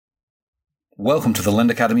Welcome to the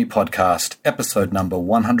Lend Academy podcast, episode number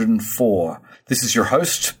 104. This is your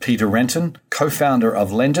host, Peter Renton, co-founder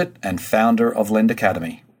of Lendit and founder of Lend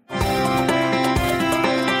Academy.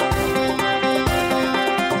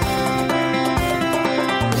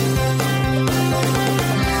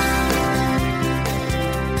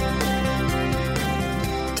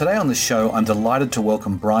 Today on the show, I'm delighted to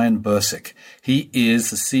welcome Brian Bursick. He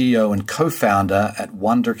is the CEO and co-founder at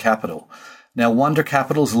Wonder Capital. Now, Wonder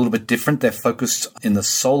Capital is a little bit different. They're focused in the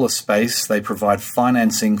solar space. They provide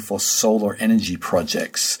financing for solar energy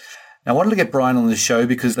projects. Now, I wanted to get Brian on the show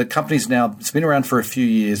because the company's now, it's been around for a few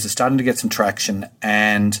years. They're starting to get some traction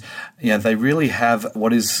and they really have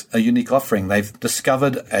what is a unique offering. They've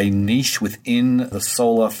discovered a niche within the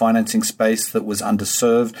solar financing space that was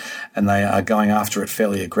underserved and they are going after it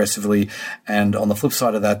fairly aggressively. And on the flip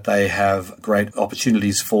side of that, they have great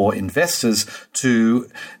opportunities for investors to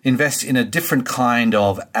invest in a different kind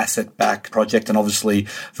of asset-backed project. And obviously,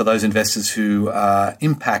 for those investors who are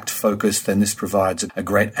impact-focused, then this provides a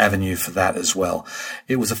great avenue for that as well.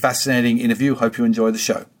 It was a fascinating interview. Hope you enjoy the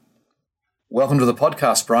show. Welcome to the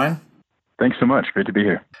podcast, Brian. Thanks so much. Great to be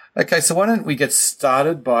here. Okay, so why don't we get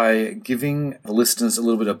started by giving the listeners a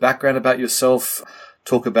little bit of background about yourself,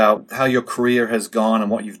 talk about how your career has gone and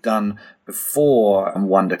what you've done before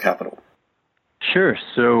Wonder Capital. Sure.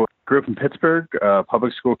 So grew up in Pittsburgh,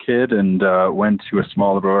 public school kid, and went to a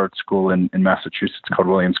small liberal arts school in Massachusetts called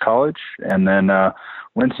Williams College, and then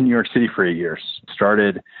went to New York City for 8 years.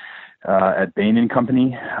 Started at Bain &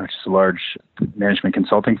 Company, which is a large management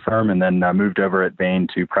consulting firm, and then moved over at Bain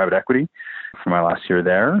to private equity for my last year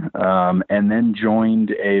there, and then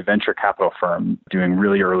joined a venture capital firm doing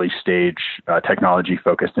really early stage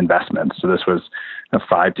technology-focused investments. So this was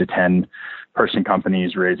 5 to 10 person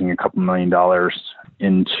companies raising a couple $1 million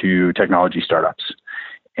into technology startups.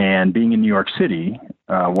 And being in New York City,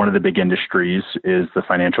 one of the big industries is the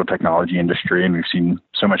financial technology industry. And we've seen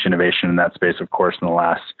so much innovation in that space, of course, in the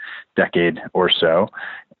last decade or so.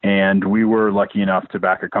 And we were lucky enough to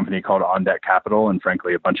back a company called On Deck Capital and,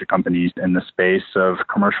 frankly, a bunch of companies in the space of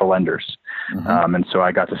commercial lenders. Mm-hmm. And so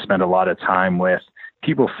I got to spend a lot of time with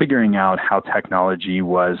people figuring out how technology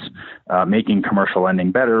was making commercial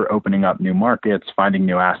lending better, opening up new markets, finding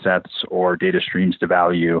new assets or data streams to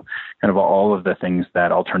value, kind of all of the things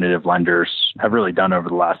that alternative lenders have really done over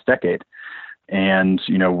the last decade. And,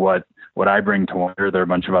 what I bring to Wonder, there are a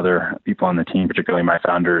bunch of other people on the team, particularly my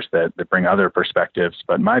founders, that bring other perspectives.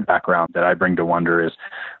 But my background that I bring to Wonder is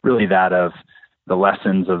really that of the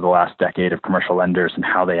lessons of the last decade of commercial lenders and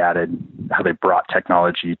how they brought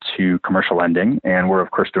technology to commercial lending. And we're,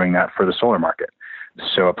 of course, doing that for the solar market.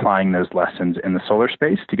 So applying those lessons in the solar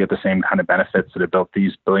space to get the same kind of benefits that have built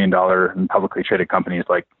these billion-dollar and publicly traded companies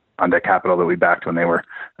like On Deck Capital that we backed when they were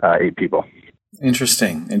 8 people.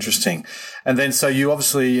 Interesting. And then, so you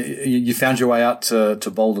obviously, you found your way out to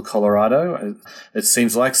Boulder, Colorado, it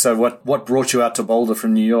seems like. So what brought you out to Boulder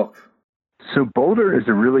from New York? So Boulder is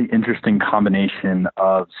a really interesting combination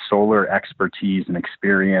of solar expertise and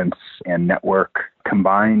experience and network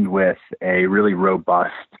combined with a really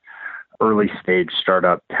robust early stage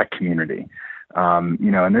startup tech community. And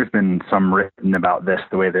there's been some written about this,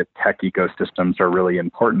 the way that tech ecosystems are really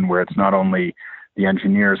important, where it's not only the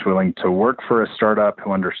engineers willing to work for a startup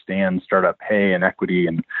who understand startup pay and equity,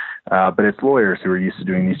 but it's lawyers who are used to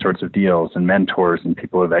doing these sorts of deals and mentors and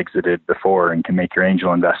people who have exited before and can make your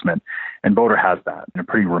angel investment. And Boulder has that in a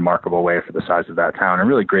pretty remarkable way for the size of that town and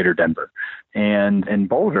really greater Denver. And in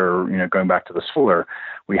Boulder, going back to the solar,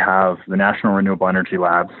 we have the National Renewable Energy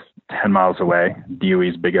Labs 10 miles away,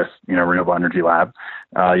 DOE's biggest, renewable energy lab.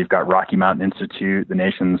 You've got Rocky Mountain Institute, the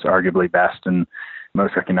nation's arguably best and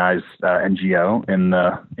most recognized NGO in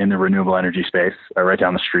the renewable energy space right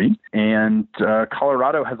down the street. And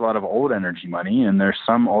Colorado has a lot of old energy money, and there's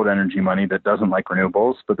some old energy money that doesn't like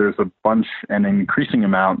renewables, but there's a bunch, an increasing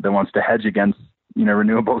amount that wants to hedge against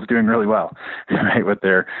renewables doing really well, right, with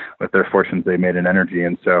their fortunes they made in energy.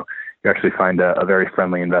 And so you actually find a very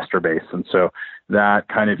friendly investor base. And so that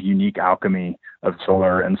kind of unique alchemy of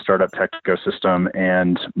solar and startup tech ecosystem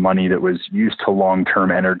and money that was used to long-term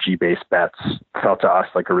energy-based bets felt to us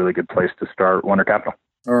like a really good place to start Wonder Capital.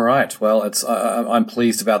 All right. Well, I'm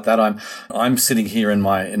pleased about that. I'm sitting here in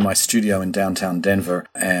my studio in downtown Denver,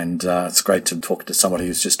 and it's great to talk to somebody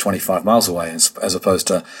who's just 25 miles away, as opposed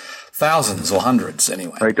to thousands or hundreds.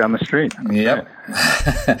 Anyway, right down the street. Yep.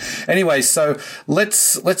 Right. Anyway, so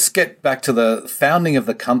let's get back to the founding of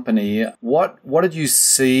the company. What did you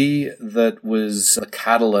see that was a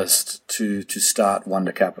catalyst to start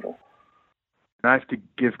Wonder Capital? And I have to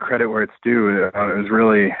give credit where it's due. It was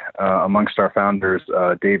really amongst our founders,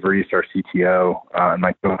 Dave Reese, our CTO, and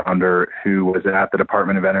my co-founder, who was at the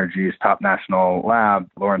Department of Energy's top national lab,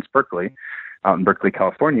 Lawrence Berkeley, out in Berkeley,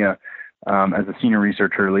 California, as a senior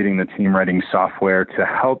researcher leading the team writing software to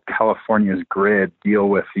help California's grid deal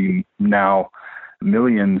with the now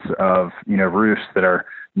millions of roofs that are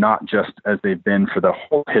not just as they've been for the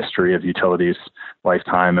whole history of utilities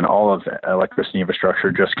lifetime and all of electricity infrastructure,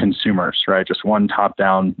 just consumers, right? Just one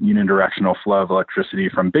top-down unidirectional flow of electricity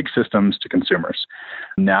from big systems to consumers.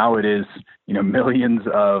 Now it is, millions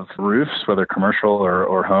of roofs, whether commercial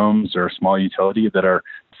or homes or small utility, that are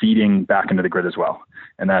feeding back into the grid as well.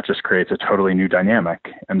 And that just creates a totally new dynamic.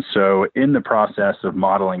 And so in the process of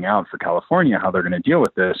modeling out for California how they're going to deal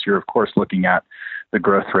with this, you're of course looking at the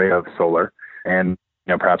growth rate of solar and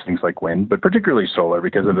perhaps things like wind, but particularly solar,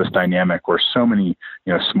 because of this dynamic where so many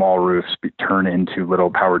small roofs turn into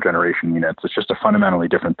little power generation units. It's just a fundamentally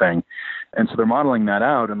different thing. And so they're modeling that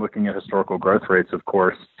out and looking at historical growth rates, of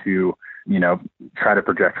course, to try to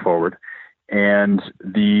project forward. And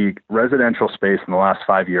the residential space in the last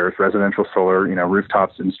 5 years, residential solar,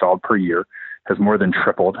 rooftops installed per year, has more than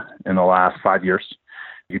tripled in the last 5 years.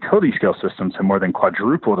 Utility scale systems have more than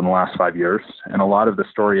quadrupled in the last 5 years. And a lot of the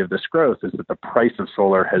story of this growth is that the price of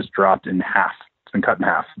solar has dropped in half. It's been cut in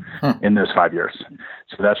half in those 5 years.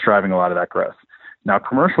 So that's driving a lot of that growth. Now,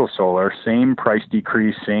 commercial solar, same price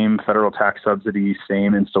decrease, same federal tax subsidy,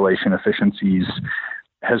 same installation efficiencies,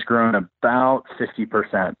 has grown about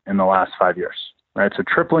 50% in the last 5 years, right? So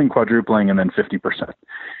tripling, quadrupling, and then 50%.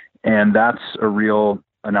 And that's a real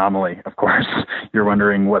anomaly, of course. You're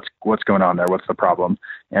wondering what's going on there, what's the problem?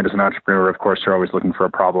 And as an entrepreneur, of course, you're always looking for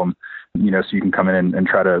a problem, so you can come in and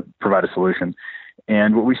try to provide a solution.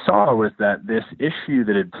 And what we saw was that this issue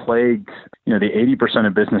that had plagued, the 80%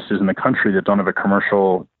 of businesses in the country that don't have a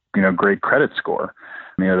commercial, grade credit score,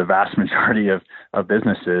 the vast majority of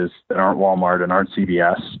businesses that aren't Walmart and aren't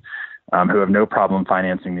CVS, who have no problem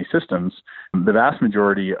financing these systems, the vast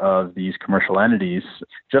majority of these commercial entities,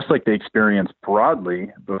 just like they experienced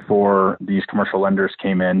broadly before these commercial lenders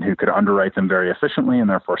came in who could underwrite them very efficiently and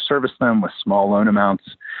therefore service them with small loan amounts,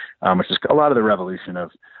 which is a lot of the revolution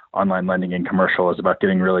of online lending in commercial is about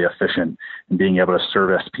getting really efficient and being able to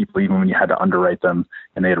service people even when you had to underwrite them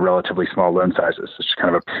and they had relatively small loan sizes. It's just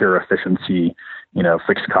kind of a pure efficiency,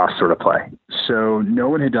 fixed cost sort of play. So no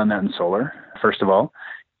one had done that in solar, first of all.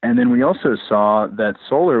 And then we also saw that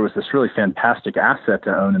solar was this really fantastic asset to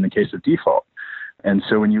own in the case of default. And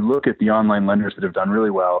so when you look at the online lenders that have done really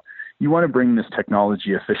well, you want to bring this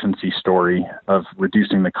technology efficiency story of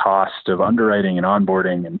reducing the cost of underwriting and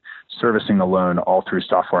onboarding and servicing the loan all through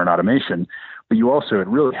software and automation. But it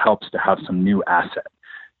really helps to have some new asset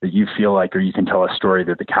that you feel like, or you can tell a story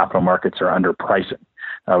that the capital markets are underpricing,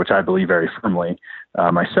 which I believe very firmly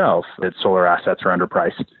myself, that solar assets are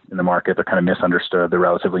underpriced in the market. They're kind of misunderstood. They're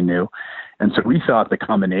relatively new. And so we thought the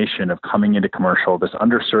combination of coming into commercial, this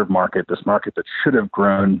underserved market, this market that should have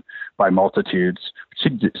grown by multitudes,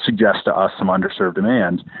 suggests to us some underserved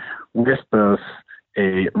demand, with both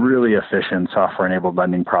a really efficient software-enabled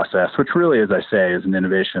lending process, which really, as I say, is an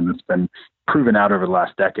innovation that's been proven out over the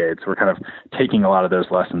last decade. So we're kind of taking a lot of those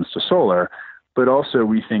lessons to solar, but also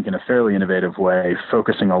we think in a fairly innovative way,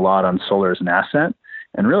 focusing a lot on solar as an asset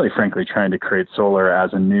and really, frankly, trying to create solar as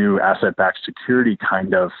a new asset-backed security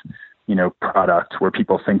kind of, product where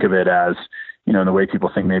people think of it as, in the way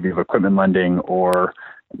people think maybe of equipment lending or,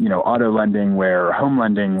 auto lending or home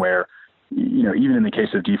lending where, even in the case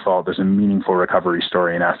of default, there's a meaningful recovery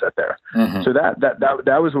story and asset there. Mm-hmm. So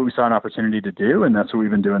that was what we saw an opportunity to do, and that's what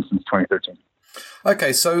we've been doing since 2013.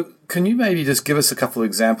 Okay, so can you maybe just give us a couple of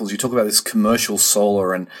examples? You talk about this commercial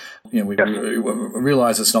solar, and we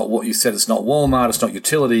realize it's not what you said. It's not Walmart. It's not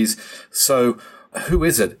utilities. So who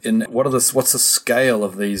is it? And what's the scale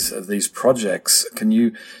of these projects? Can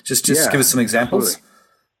you just give us some examples? Absolutely.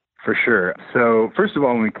 For sure. So first of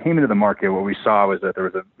all, when we came into the market, what we saw was that there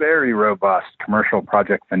was a very robust commercial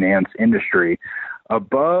project finance industry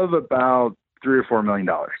above about $3 or $4 million.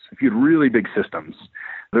 If you had really big systems,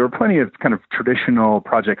 there were plenty of kind of traditional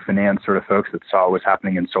project finance sort of folks that saw what's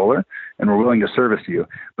happening in solar and were willing to service you.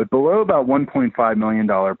 But below about $1.5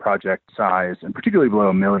 million project size, and particularly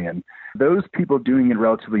below $1 million, those people doing it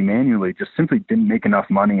relatively manually just simply didn't make enough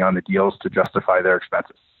money on the deals to justify their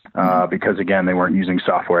expenses. Because again, they weren't using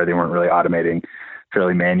software, they weren't really automating,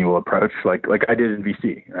 fairly manual approach like I did in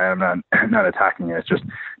VC. I'm not attacking it. It just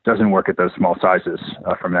doesn't work at those small sizes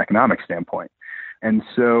from an economic standpoint. And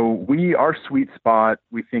so our sweet spot,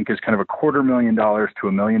 we think, is kind of $250,000 to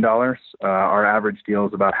 $1 million. Our average deal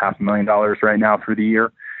is about $500,000 right now through the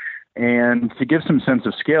year. And to give some sense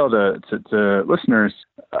of scale to listeners,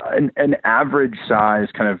 an average size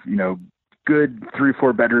kind of, good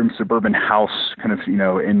 3-4 bedroom suburban house kind of,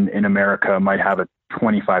 in America might have a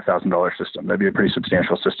 $25,000 system. That'd be a pretty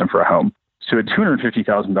substantial system for a home. So at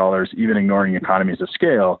 $250,000, even ignoring economies of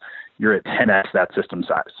scale, you're at 10x that system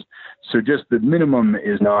size. So just the minimum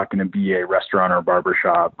is not going to be a restaurant or a barber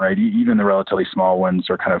shop, right? Even the relatively small ones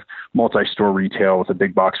are kind of multi-store retail with a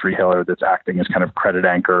big box retailer that's acting as kind of credit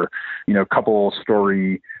anchor, couple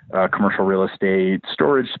story commercial real estate,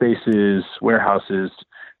 storage spaces, warehouses,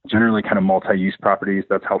 generally kind of multi-use properties.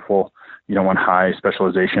 That's helpful. You don't want high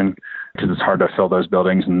specialization because it's hard to fill those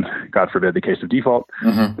buildings, and God forbid the case of default.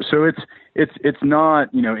 Mm-hmm. So it's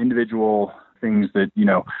not, individual things that,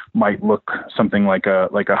 might look something like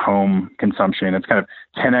a home consumption. It's kind of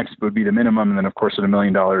 10x would be the minimum. And then of course at $1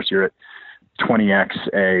 million, you're at 20x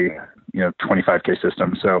a 25K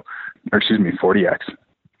system. So, or excuse me, 40x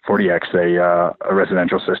a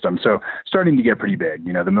residential system. So starting to get pretty big.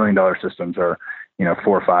 The $1 million systems are,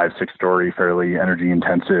 4, 5, 6 story, fairly energy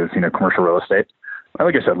intensive, commercial real estate.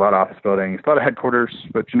 Like I said, a lot of office buildings, a lot of headquarters,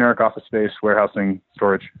 but generic office space, warehousing,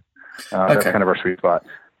 storage. That's kind of our sweet spot.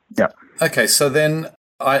 Yeah. Okay. So then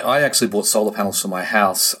I actually bought solar panels for my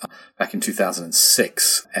house back in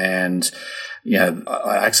 2006. And,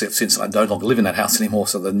 I actually, since I no longer live in that house anymore,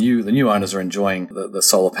 so the new owners are enjoying the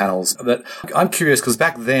solar panels. But I'm curious because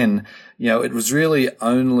back then, it was really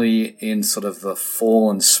only in sort of the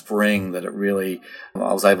fall and spring that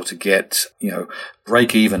I was able to get,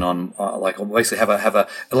 break even on, basically have a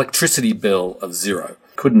electricity bill of zero.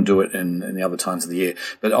 Couldn't do it in the other times of the year.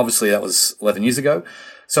 But obviously that was 11 years ago.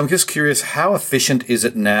 So I'm just curious, how efficient is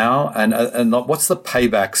it now? And what's the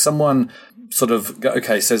payback? Someone sort of,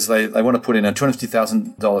 says they want to put in a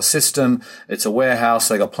 $250,000 system. It's a warehouse.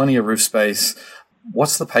 They got plenty of roof space.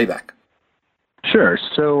 What's the payback? Sure.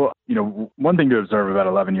 So, one thing to observe about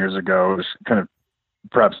 11 years ago is kind of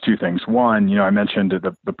perhaps two things. One, I mentioned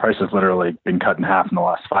that the price has literally been cut in half in the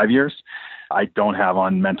last 5 years. I don't have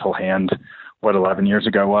on mental hand what 11 years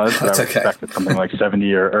ago was. That's I would expect it's something like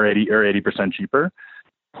 70 or 80% cheaper.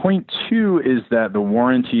 Point two is that the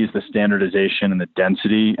warranties, the standardization, and the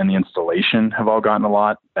density and the installation have all gotten a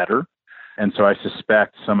lot better. And so I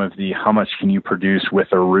suspect some of the how much can you produce with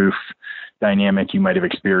a roof dynamic you might have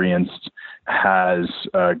experienced has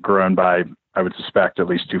grown by, I would suspect, at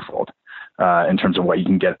least twofold in terms of what you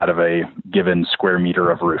can get out of a given square meter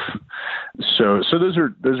of roof. So those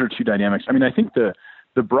are two dynamics. I mean, I think the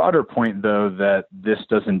broader point, though, that this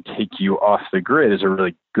doesn't take you off the grid is a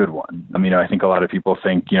really good one. I mean, I think a lot of people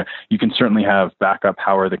think, you can certainly have backup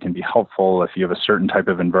power that can be helpful if you have a certain type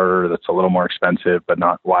of inverter that's a little more expensive, but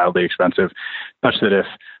not wildly expensive, such that if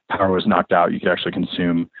power was knocked out, you could actually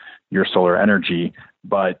consume your solar energy.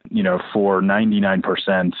 But, for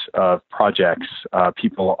 99% of projects,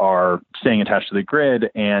 people are staying attached to the grid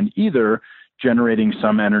and either generating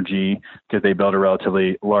some energy because they build a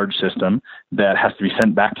relatively large system that has to be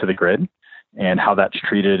sent back to the grid, and how that's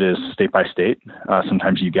treated is state by state.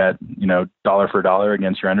 Sometimes you get, dollar for dollar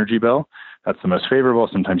against your energy bill. That's the most favorable.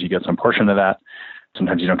 Sometimes you get some portion of that.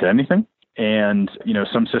 Sometimes you don't get anything. And,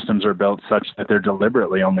 some systems are built such that they're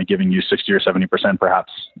deliberately only giving you 60 or 70%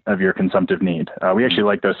 perhaps of your consumptive need. We actually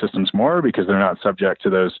like those systems more because they're not subject to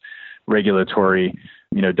those regulatory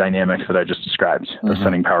dynamics that I just described, of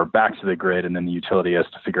sending power back to the grid, and then the utility has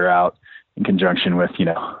to figure out in conjunction with,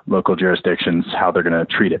 local jurisdictions how they're going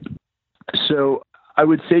to treat it. So I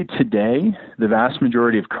would say today, the vast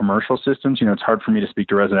majority of commercial systems, it's hard for me to speak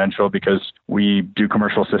to residential because we do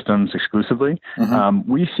commercial systems exclusively.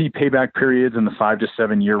 We see payback periods in the 5 to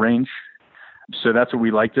 7 year range. So that's what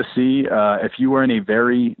we like to see. If you were in a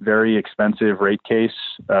very, very expensive rate case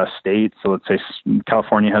state, so let's say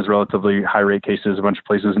California has relatively high rate cases, a bunch of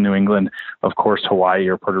places in New England, of course, Hawaii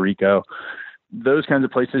or Puerto Rico, those kinds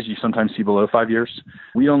of places you sometimes see below 5 years.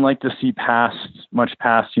 We don't like to see much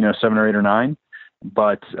past 7 or 8 or 9,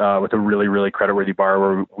 but with a really, really creditworthy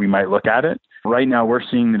borrower, we might look at it. Right now, we're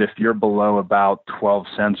seeing that if you're below about 12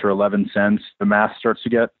 cents or 11 cents, the math starts to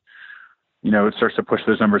get, it starts to push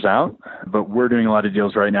those numbers out. But we're doing a lot of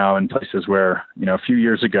deals right now in places where, a few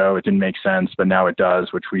years ago it didn't make sense, but now it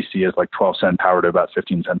does, which we see as like 12-cent power to about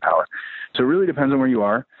 15-cent power. So it really depends on where you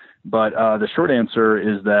are. But the short answer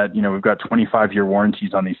is that, we've got 25-year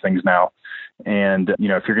warranties on these things now. And,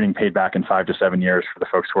 if you're getting paid back in 5 to 7 years for the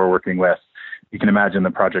folks who we're working with, you can imagine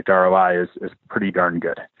the project ROI is pretty darn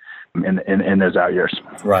good in those out years.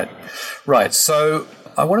 Right. So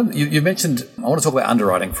I want to talk about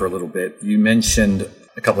underwriting for a little bit. You mentioned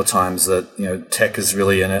a couple of times that, tech is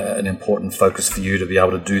really an important focus for you to be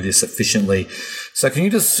able to do this efficiently. So can you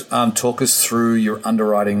just talk us through your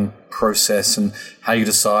underwriting process and how you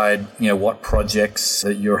decide, what projects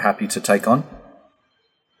that you're happy to take on?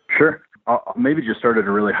 Sure. I'll maybe just start at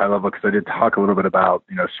a really high level because I did talk a little bit about,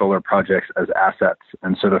 solar projects as assets.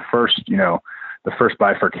 And so the first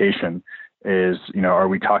bifurcation is, are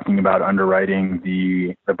we talking about underwriting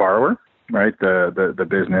the borrower, right? The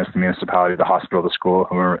business, the municipality, the hospital, the school,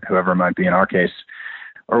 whoever it might be in our case?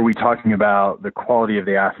 Or are we talking about the quality of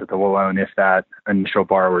the asset that we'll own if that initial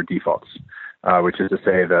borrower defaults, which is to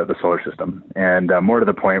say the solar system? And more to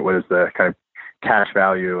the point, what is the kind of cash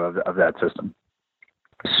value of that system?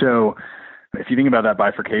 So if you think about that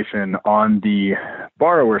bifurcation on the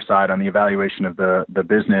borrower side, on the evaluation of the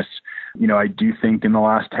business, I do think in the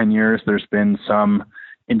last 10 years, there's been some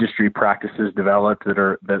industry practices developed that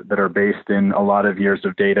are based in a lot of years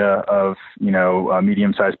of data of,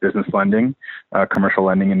 medium-sized business lending, commercial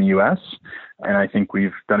lending in the U.S. And I think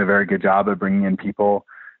we've done a very good job of bringing in people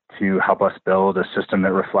to help us build a system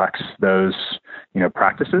that reflects those,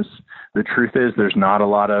 practices. The truth is there's not a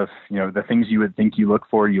lot of, the things you would think you look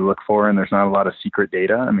for, and there's not a lot of secret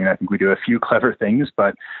data. I mean, I think we do a few clever things,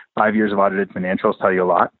 but 5 years of audited financials tell you a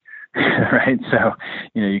lot, right? So,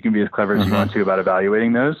 you can be as clever as you want to about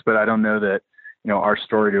evaluating those, but I don't know that, our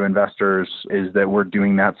story to investors is that we're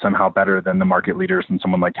doing that somehow better than the market leaders and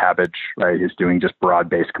someone like Kabbage, right, who's doing just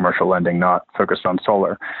broad-based commercial lending, not focused on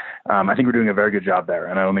solar. I think we're doing a very good job there,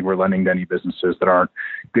 and I don't think we're lending to any businesses that aren't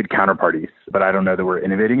good counterparties, but I don't know that we're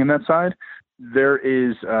innovating in that side. There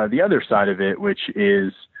is the other side of it, which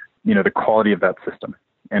is, the quality of that system.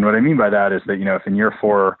 And what I mean by that is that, if in year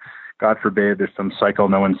 4, God forbid, there's some cycle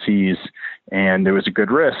no one sees, and it was a good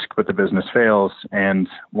risk, but the business fails, and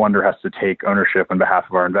Wonder has to take ownership on behalf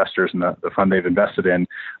of our investors and the fund they've invested in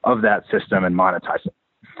of that system and monetize it.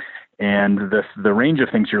 And the range of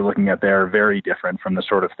things you're looking at there are very different from the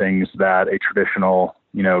sort of things that a traditional,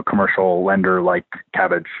 commercial lender like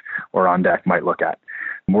Kabbage or OnDeck might look at.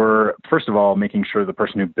 We're, first of all, making sure the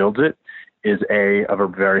person who builds it is of a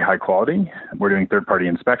very high quality. We're doing third-party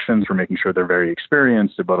inspections. We're making sure they're very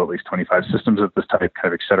experienced, to build at least 25 systems of this type,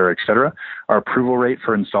 kind of et cetera, et cetera. Our approval rate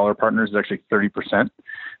for installer partners is actually 30%,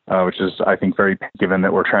 which is, I think, very given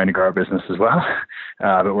that we're trying to grow our business as well.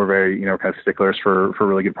 But we're very, kind of sticklers for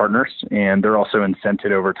really good partners. And they're also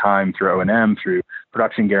incented over time through O&M, through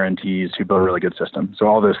production guarantees to build a really good system. So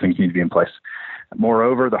all those things need to be in place.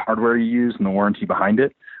 Moreover, the hardware you use and the warranty behind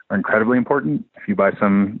it are incredibly important. If you buy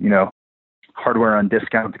some, hardware on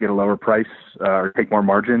discount to get a lower price or take more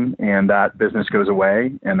margin, and that business goes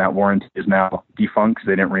away and that warranty is now defunct because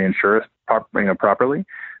they didn't reinsure it properly,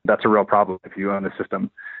 that's a real problem if you own the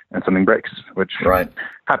system and something breaks, which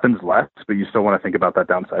happens less, but you still want to think about that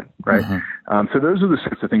downside, right? So those are the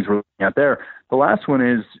sorts of things we're looking at there. The last one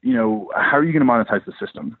is, how are you going to monetize the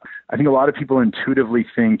system? I think a lot of people intuitively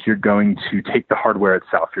think you're going to take the hardware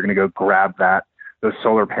itself. You're going to go grab those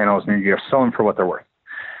solar panels and you're going to sell them for what they're worth.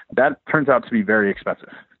 That turns out to be very expensive.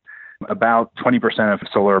 About 20% of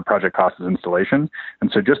solar project cost is installation.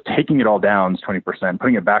 And so just taking it all down is 20%,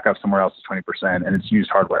 putting it back up somewhere else is 20%, and it's used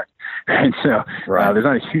hardware. And so there's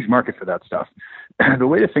not a huge market for that stuff. The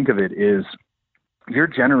way to think of it is you're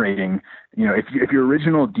generating, if your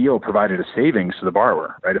original deal provided a savings to the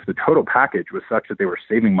borrower, right? If the total package was such that they were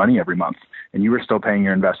saving money every month and you were still paying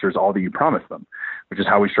your investors all that you promised them, which is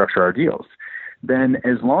how we structure our deals, then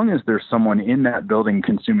as long as there's someone in that building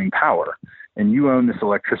consuming power and you own this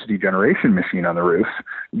electricity generation machine on the roof,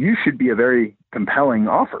 you should be a very compelling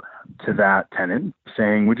offer to that tenant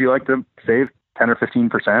saying, would you like to save 10 or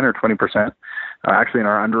 15% or 20%? Actually, in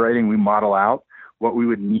our underwriting, we model out what we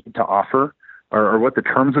would need to offer or what the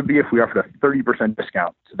terms would be if we offered a 30%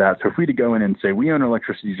 discount to that. So if we had to go in and say, we own an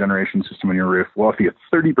electricity generation system on your roof, we'll offer you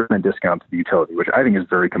a 30% discount to the utility, which I think is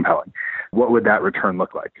very compelling. What would that return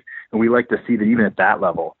look like? And we like to see that even at that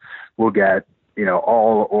level, we'll get,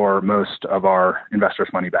 all or most of our investors'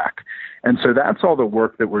 money back. And so that's all the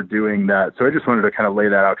work that we're doing so I just wanted to kind of lay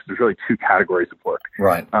that out because there's really two categories of work.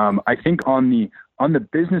 Right. I think on the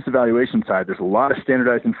business evaluation side, there's a lot of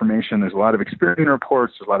standardized information. There's a lot of Experian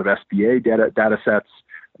reports. There's a lot of SBA data sets.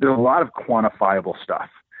 There's a lot of quantifiable stuff.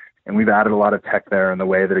 And we've added a lot of tech there in the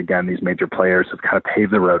way that, again, these major players have kind of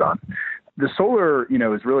paved the road on. The solar,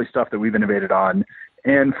 is really stuff that we've innovated on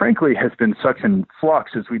and frankly has been such in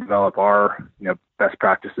flux as we develop our, best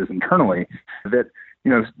practices internally that,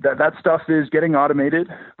 that stuff is getting automated,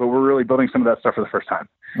 but we're really building some of that stuff for the first time.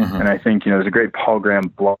 And I think, there's a great Paul Graham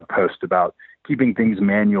blog post about keeping things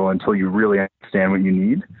manual until you really understand what you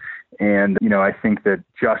need. And, I think that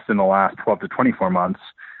just in the last 12 to 24 months,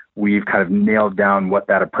 we've kind of nailed down what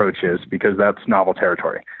that approach is, because that's novel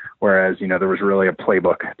territory. Whereas, there was really a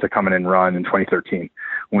playbook to come in and run in 2013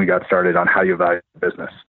 when we got started on how you evaluate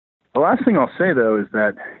business. The last thing I'll say, though, is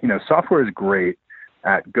that, software is great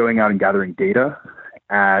at going out and gathering data,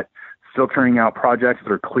 at filtering out projects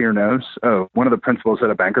that are clear no's. Oh, one of the principals at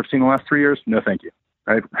a bankruptcy in the last 3 years? No, thank you.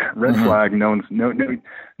 Right? Red flag.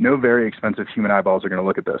 No very expensive human eyeballs are going to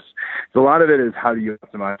look at this. So a lot of it is, how do you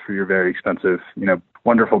optimize for your very expensive,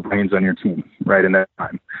 wonderful brains on your team, right, in that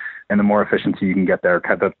time. And the more efficiency you can get there,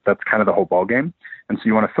 that's kind of the whole ball game. And so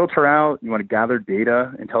you want to filter out, you want to gather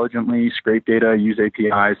data intelligently, scrape data, use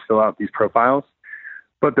APIs, fill out these profiles.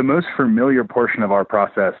 But the most familiar portion of our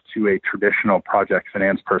process to a traditional project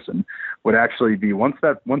finance person would actually be, once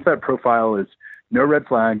that profile is no red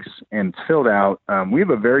flags and it's filled out, we have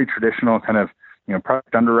a very traditional kind of,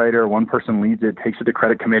 project underwriter. One person leads it, takes it to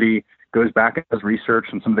credit committee, goes back and does research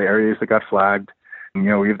on some of the areas that got flagged. We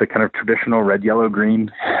have the kind of traditional red, yellow,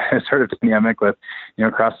 green sort of dynamic with,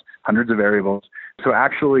 across hundreds of variables. So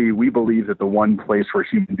actually, we believe that the one place where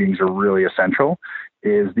human beings are really essential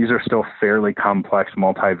is these are still fairly complex,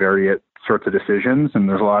 multivariate sorts of decisions. And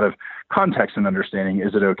there's a lot of context and understanding.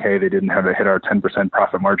 Is it okay they didn't have to hit our 10%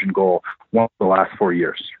 profit margin goal one of the last 4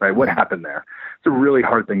 years, right? What happened there? It's a really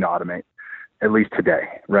hard thing to automate, at least today,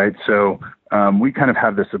 right? So we kind of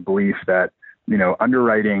have this belief that,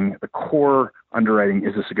 underwriting, the core underwriting,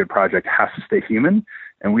 is this a good project, has to stay human.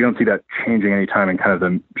 And we don't see that changing anytime in kind of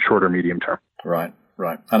the shorter, medium term. Right.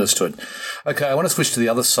 Understood. Okay, I want to switch to the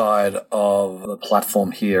other side of the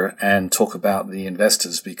platform here and talk about the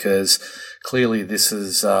investors, because clearly this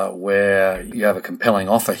is where you have a compelling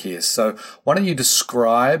offer here. So why don't you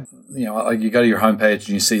describe, you go to your homepage and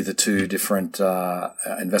you see the two different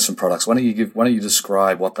investment products. Why don't you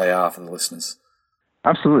describe what they are for the listeners?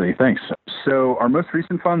 Absolutely. Thanks. So our most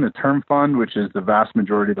recent fund, the Term Fund, which is the vast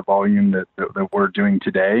majority of the volume that we're doing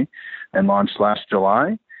today and launched last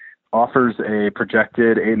July, offers a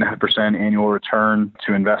projected 8.5% annual return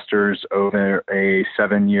to investors over a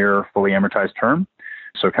 7-year fully amortized term.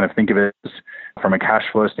 So kind of think of it as, from a cash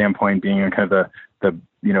flow standpoint, being kind of the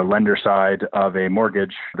lender side of a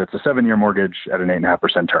mortgage that's a 7-year mortgage at an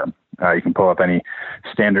 8.5% term. You can pull up any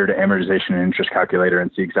standard amortization and interest calculator and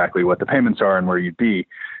see exactly what the payments are and where you'd be.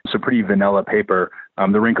 So pretty vanilla paper.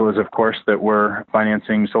 The wrinkle is, of course, that we're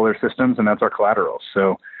financing solar systems, and that's our collateral.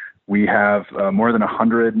 So we have more than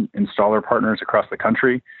 100 installer partners across the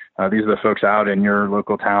country. These are the folks out in your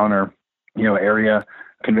local town or area,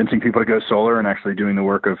 convincing people to go solar and actually doing the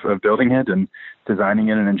work of building it and designing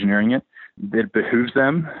it and engineering it. It behooves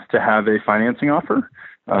them to have a financing offer.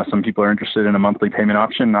 Some people are interested in a monthly payment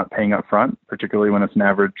option, not paying up front, particularly when it's an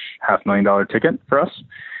average $500,000 ticket for us.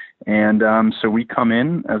 And so we come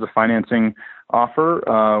in as a financing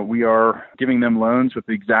offer. We are giving them loans with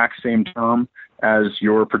the exact same term as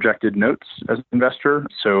your projected notes as an investor.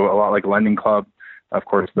 So a lot like Lending Club, of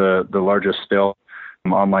course, the largest still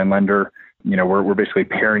online lender. We're basically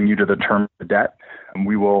pairing you to the term of the debt. And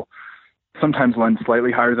we will sometimes lend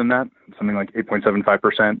slightly higher than that, something like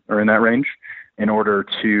 8.75% or in that range, in order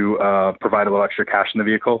to provide a little extra cash in the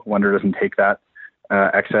vehicle. Lender doesn't take that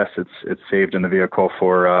excess. It's saved in the vehicle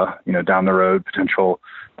for down the road potential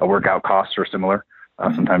workout costs or similar.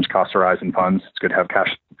 Sometimes costs arise in funds. It's good to have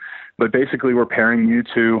cash. But basically, we're pairing you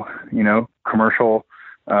to commercial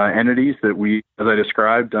entities that we, as I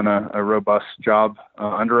described, done a robust job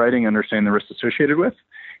underwriting, understanding the risks associated with.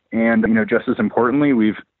 And just as importantly,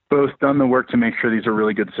 we've both done the work to make sure these are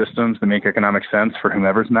really good systems that make economic sense for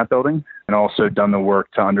whomever's in that building, and also done the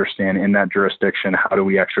work to understand in that jurisdiction, how do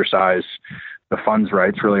we exercise the fund's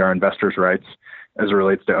rights, really our investors' rights, as it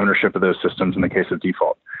relates to ownership of those systems in the case of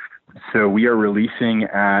default. So we are releasing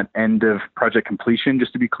at end of project completion,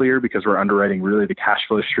 just to be clear, because we're underwriting really the cash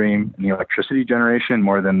flow stream and the electricity generation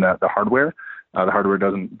more than the hardware. The hardware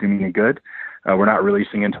doesn't do me any good. We're not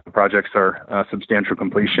releasing until the projects are substantial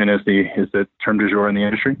completion is the term du jour in the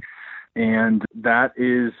industry. And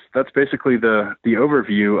that's basically the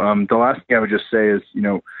overview. The last thing I would just say is,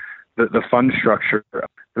 the fund structure.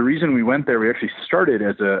 The reason we went there, we actually started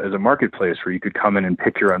as a marketplace where you could come in and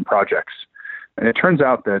pick your own projects. And it turns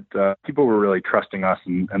out that people were really trusting us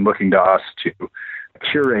and looking to us to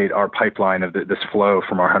curate our pipeline of this flow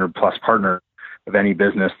from our 100+ partners of any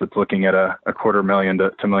business that's looking at a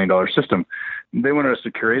 $250,000 to $1 million system. They wanted us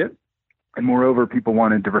to curate it. And moreover, people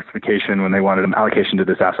wanted diversification when they wanted an allocation to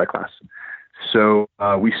this asset class. So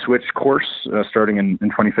we switched course starting in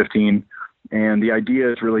 2015. And the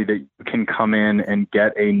idea is really that you can come in and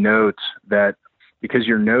get a note that, because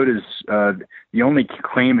your note is the only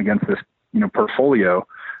claim against this portfolio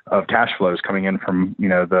of cash flows coming in from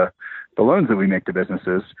the the loans that we make to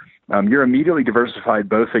businesses, you're immediately diversified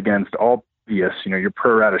both against all previous, your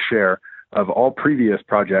pro rata share of all previous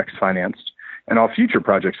projects financed and all future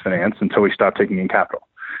projects financed until we stop taking in capital.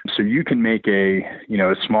 So you can make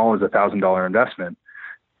as small as $1,000 investment.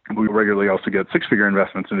 We regularly also get 6-figure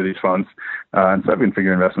investments into these funds and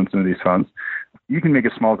 7-figure investments into these funds. You can make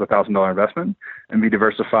as small as $1,000 investment and be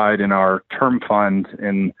diversified in our term fund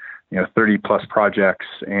in 30 plus projects,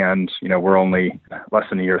 and we're only less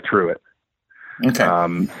than a year through it.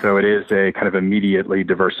 Okay. So it is a kind of immediately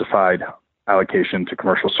diversified allocation to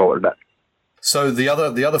commercial solar debt. So the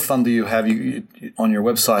other fund that you have on your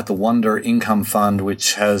website, the Wonder Income Fund,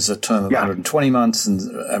 which has a term of 120 months and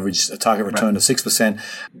average target return of 6%,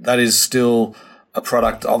 that is still a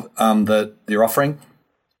product of that you're offering?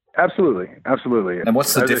 Absolutely. And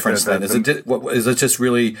what's the difference then? Is it just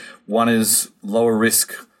really one is lower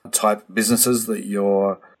risk type businesses that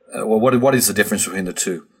you're? What is the difference between the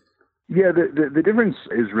two? Yeah, the difference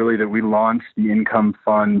is really that we launched the income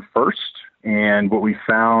fund first. And what we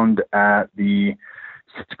found at the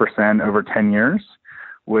 6% over 10 years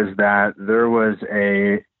was that there was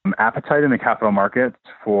a appetite in the capital markets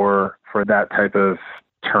for that type of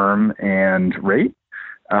term and rate,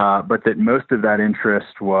 but that most of that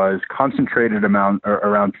interest was concentrated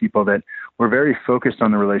around people that were very focused on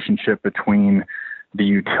the relationship between the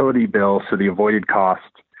utility bill, so the avoided cost,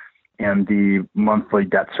 and the monthly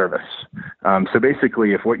debt service. So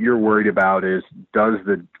basically, if what you're worried about is, does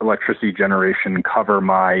the electricity generation cover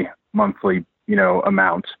my monthly,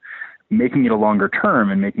 amount, making it a longer term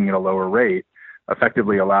and making it a lower rate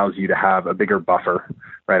effectively allows you to have a bigger buffer,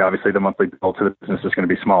 right? Obviously, the monthly bill to the business is going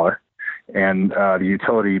to be smaller, and the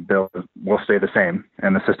utility bill will stay the same,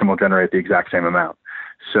 and the system will generate the exact same amount.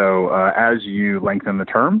 So as you lengthen the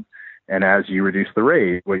term, and as you reduce the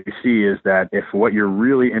rate, what you see is that if what you're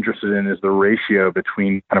really interested in is the ratio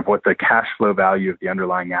between kind of what the cash flow value of the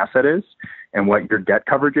underlying asset is and what your debt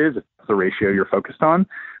coverage is, if that's the ratio you're focused on,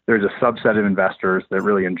 there's a subset of investors that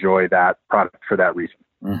really enjoy that product for that reason,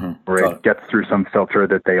 where it gets through some filter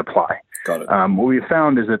that they apply. Got it. What we've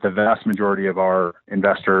found is that the vast majority of our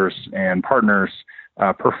investors and partners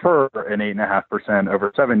prefer an 8.5%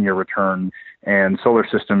 over 7-year return, and solar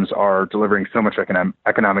systems are delivering so much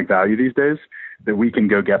economic value these days that we can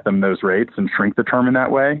go get them those rates and shrink the term in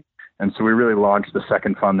that way. And so we really launched the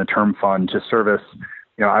second fund, the term fund, to service,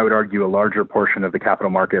 I would argue, a larger portion of the capital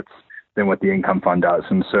markets than what the income fund does.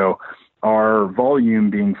 And so our volume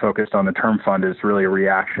being focused on the term fund is really a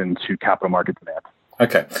reaction to capital market demand.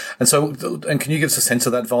 Okay. And can you give us a sense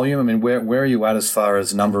of that volume? I mean, where are you at as far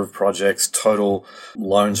as number of projects, total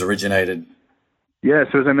loans originated? Yeah,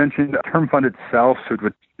 so as I mentioned, Term Fund itself,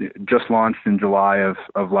 it just launched in July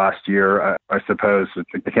of last year. I suppose,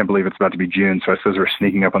 I can't believe it's about to be June, so I suppose we're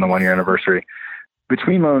sneaking up on the 1-year anniversary.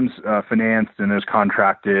 Between loans financed and those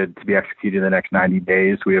contracted to be executed in the next 90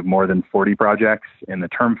 days, we have more than 40 projects in the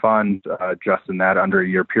Term Fund, just in that under a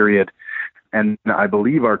year period. And I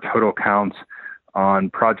believe our total count on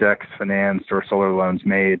projects financed or solar loans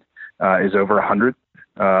made is over 100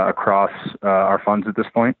 across our funds at this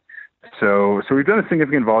point. So we've done a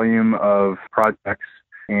significant volume of projects,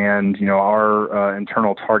 and our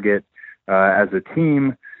internal target as a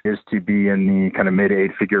team is to be in the kind of mid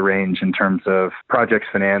 8-figure range in terms of projects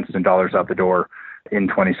financed and dollars out the door in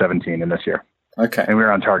 2017 and this year. Okay, and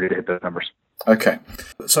we're on target to hit those numbers. Okay,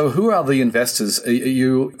 so who are the investors? Are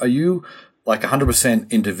you like 100%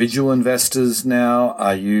 individual investors now?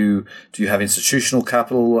 Do you have institutional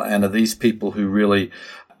capital, and are these people who really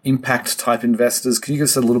impact type investors? Can you give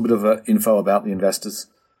us a little bit of info about the investors?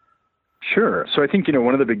 Sure. So I think,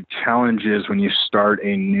 one of the big challenges when you start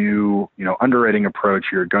a new, underwriting approach,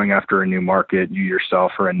 you're going after a new market, you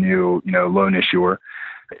yourself are a new, loan issuer,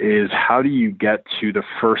 is how do you get to the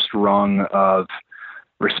first rung of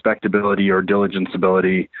respectability or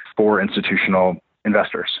diligenceability for institutional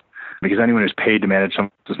investors? Because anyone who's paid to manage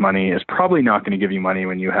someone else's money is probably not going to give you money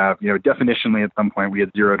when you have, definitionally at some point we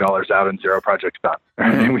had $0 out and 0 projects done.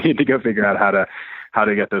 And we had to go figure out how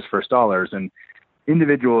to get those first dollars. And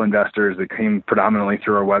individual investors that came predominantly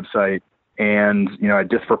through our website, and a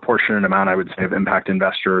disproportionate amount, I would say, of impact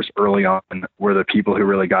investors early on were the people who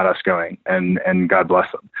really got us going, and God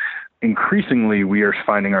bless them. Increasingly, we are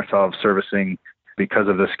finding ourselves servicing, because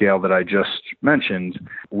of the scale that I just mentioned,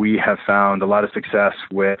 we have found a lot of success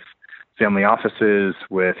with family offices,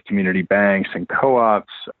 with community banks and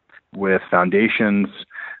co-ops, with foundations,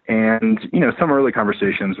 and, some early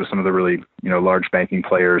conversations with some of the really, large banking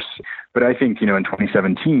players. But I think, in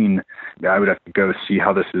 2017, I would have to go see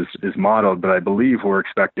how this is modeled, but I believe we're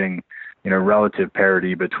expecting, relative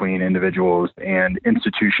parity between individuals and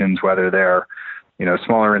institutions, whether they're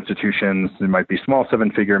smaller institutions. There might be small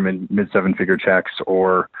seven-figure, mid seven-figure checks,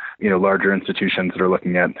 or larger institutions that are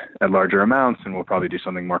looking at larger amounts, and we'll probably do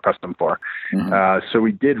something more custom for. So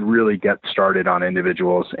we did really get started on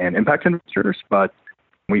individuals and impact investors, but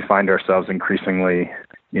we find ourselves increasingly,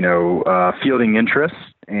 fielding interest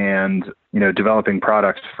and developing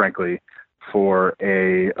products, frankly, for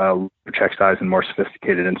a check size and more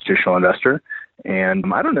sophisticated institutional investor. And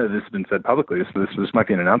I don't know if this has been said publicly. This might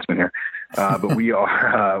be an announcement here, but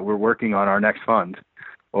we're working on our next fund.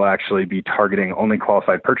 We'll actually be targeting only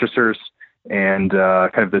qualified purchasers, and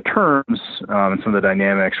kind of the terms and some of the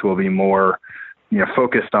dynamics will be more,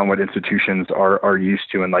 focused on what institutions are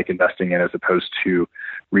used to and like investing in, as opposed to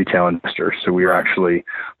retail investors. So we are actually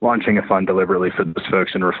launching a fund deliberately for those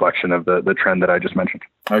folks in reflection of the trend that I just mentioned.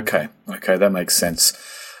 Okay, that makes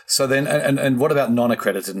sense. So then, and what about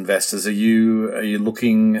non-accredited investors? Are you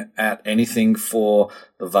looking at anything for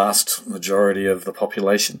the vast majority of the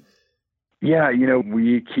population? Yeah,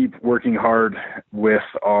 we keep working hard with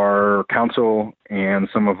our counsel and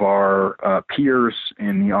some of our peers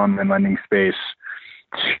in the online lending space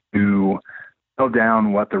to nail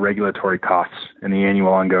down what the regulatory costs and the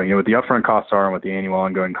annual ongoing, what the upfront costs are and what the annual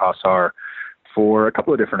ongoing costs are for a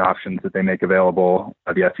couple of different options that they make available,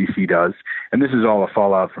 the SEC does. And this is all a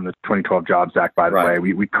fallout from the 2012 Jobs Act, by the way.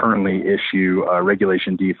 We currently issue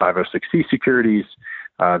Regulation D 506C securities.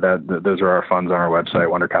 Those are our funds on our website,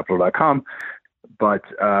 wondercapital.com. But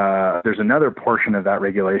there's another portion of that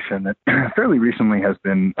regulation that fairly recently has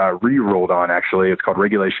been re-ruled on, actually. It's called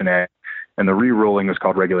Regulation A. And the re-ruling was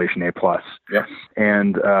called Regulation A+. Yeah.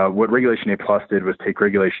 And what Regulation A+ did was take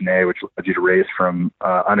Regulation A, which allowed you to raise from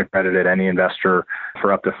unaccredited any investor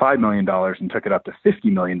for up to $5 million, and took it up to $50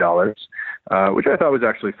 million, which I thought was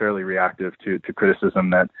actually fairly reactive to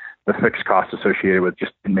criticism that the fixed costs associated with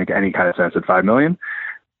just didn't make any kind of sense at $5 million.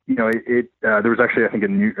 There was actually, I think,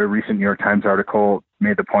 a recent New York Times article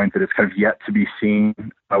made the point that it's kind of yet to be seen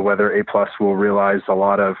whether A+ will realize a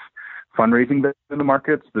lot of fundraising in the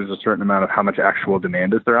markets. There's a certain amount of how much actual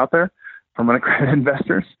demand is there out there from unaccredited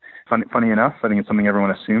investors. Funny enough, I think it's something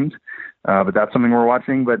everyone assumed, but that's something we're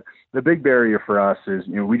watching. But the big barrier for us is,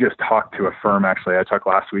 we just talked to a firm. Actually, I talked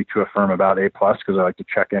last week to a firm about A+ because I like to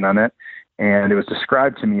check in on it, and it was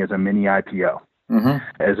described to me as a mini IPO.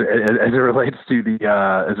 As it relates to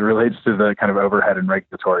the kind of overhead and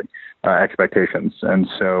regulatory expectations. And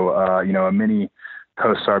so a mini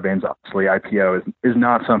post-Sarbanes-Oxley IPO is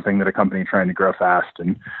not something that a company trying to grow fast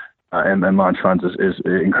and launch funds is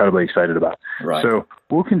incredibly excited about. Right. So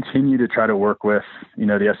we'll continue to try to work with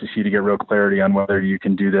the SEC to get real clarity on whether you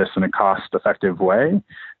can do this in a cost-effective way.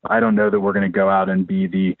 I don't know that we're going to go out and be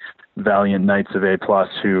the valiant knights of A+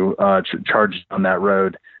 who charge on that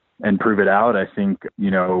road and prove it out. I think,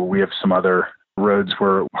 we have some other roads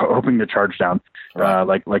we're hoping to charge down,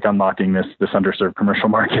 like unlocking this underserved commercial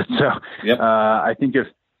market. So I think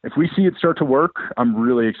if we see it start to work, I'm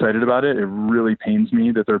really excited about it. It really pains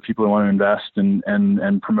me that there are people who want to invest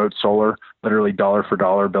and promote solar, literally dollar for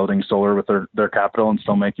dollar, building solar with their capital and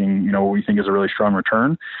still making, what we think is a really strong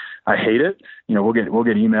return. I hate it. We'll get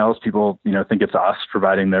emails. People, think it's us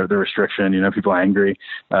providing the restriction. People are angry,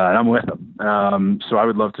 and I'm with them. So I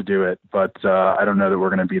would love to do it, but I don't know that we're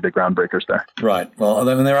going to be the groundbreakers there. Right. Well,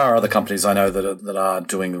 I mean, there are other companies I know that are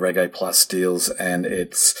doing the Reg A+ deals, and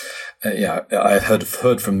it's I've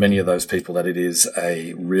heard from many of those people that it is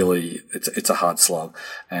it's a hard slog,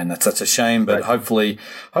 and that's a shame. But hopefully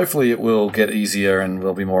it will get easier, and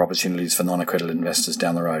there'll be more opportunities for non-accredited investors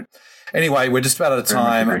down the road. Anyway, we're just about out of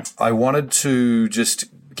time. I wanted to just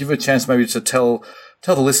give a chance maybe to tell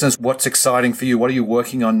the listeners what's exciting for you. What are you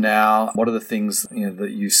working on now? What are the things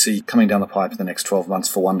that you see coming down the pipe in the next 12 months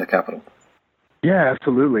for Wonder Capital? Yeah,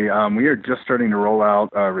 absolutely. We are just starting to roll out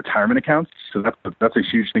retirement accounts. So that's a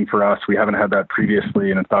huge thing for us. We haven't had that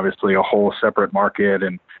previously, and it's obviously a whole separate market,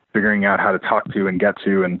 and figuring out how to talk to and get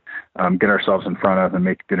to and get ourselves in front of and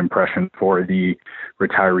make a good impression for the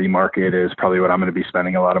retiree market is probably what I'm going to be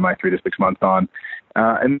spending a lot of my 3 to 6 months on.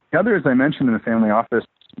 And the other, as I mentioned, in the family office,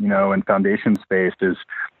 and foundation space is,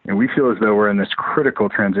 we feel as though we're in this critical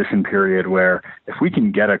transition period where if we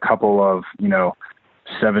can get a couple of,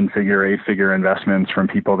 7-figure, 8-figure investments from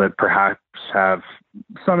people that perhaps have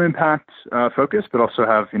some impact focus, but also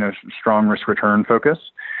have, strong risk return focus,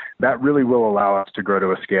 that really will allow us to grow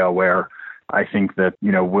to a scale where I think that,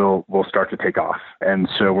 we'll start to take off. And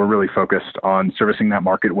so we're really focused on servicing that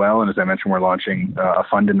market well. And as I mentioned, we're launching a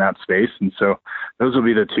fund in that space. And so those will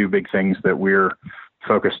be the two big things that we're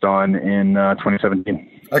focused on in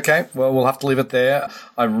 2017. Okay. Well, we'll have to leave it there.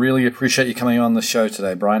 I really appreciate you coming on the show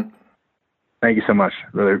today, Brian. Thank you so much.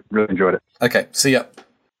 Really, really enjoyed it. Okay. See ya.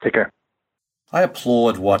 Take care. I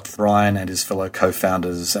applaud what Brian and his fellow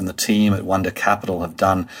co-founders and the team at Wonder Capital have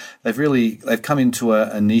done. They've come into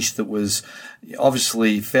a niche that was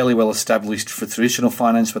obviously fairly well established for traditional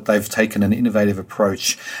finance, but they've taken an innovative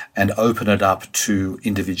approach and opened it up to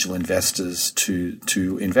individual investors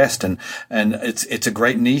to invest. And it's a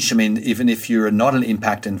great niche. I mean, even if you're not an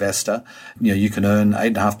impact investor, you can earn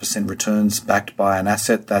 8.5% returns backed by an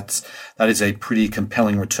asset. That is a pretty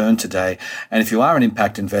compelling return today. And if you are an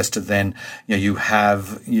impact investor, then you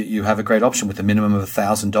have a great option with a minimum of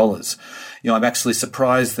 $1,000. I'm actually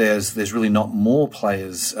surprised there's really not more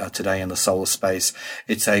players today in the solar space.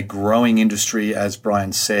 It's a growing industry, as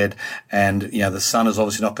Brian said, and the sun is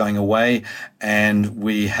obviously not going away, and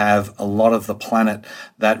we have a lot of the planet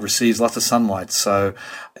that receives lots of sunlight. So,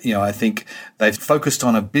 I think they've focused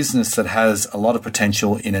on a business that has a lot of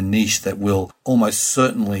potential in a niche that will almost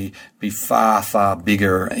certainly be far, far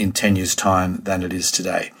bigger in 10 years' time than it is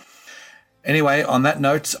today. Anyway, on that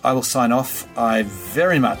note, I will sign off. I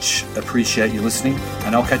very much appreciate you listening,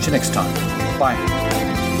 and I'll catch you next time. Bye.